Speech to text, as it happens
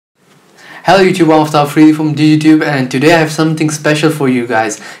Hello YouTube, I'm Aftab Freely from YouTube, and today I have something special for you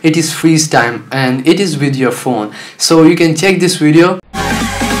guys. It is freeze time and it is with your phone. So you can check this video.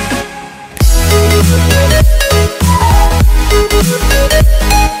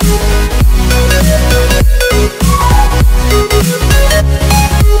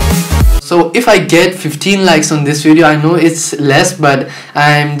 So if I get 15 likes on this video, I know it's less, but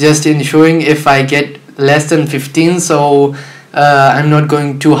I'm just ensuring if I get less than 15, so I'm not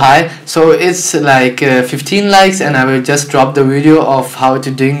going too high. So it's like 15 likes and I will just drop the video of how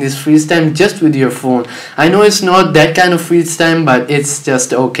to doing this freeze time just with your phone. I know it's not that kind of freeze time, but it's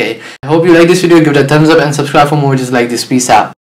just okay. I hope you like this video. Give it a thumbs up and subscribe for more just like this. Peace out.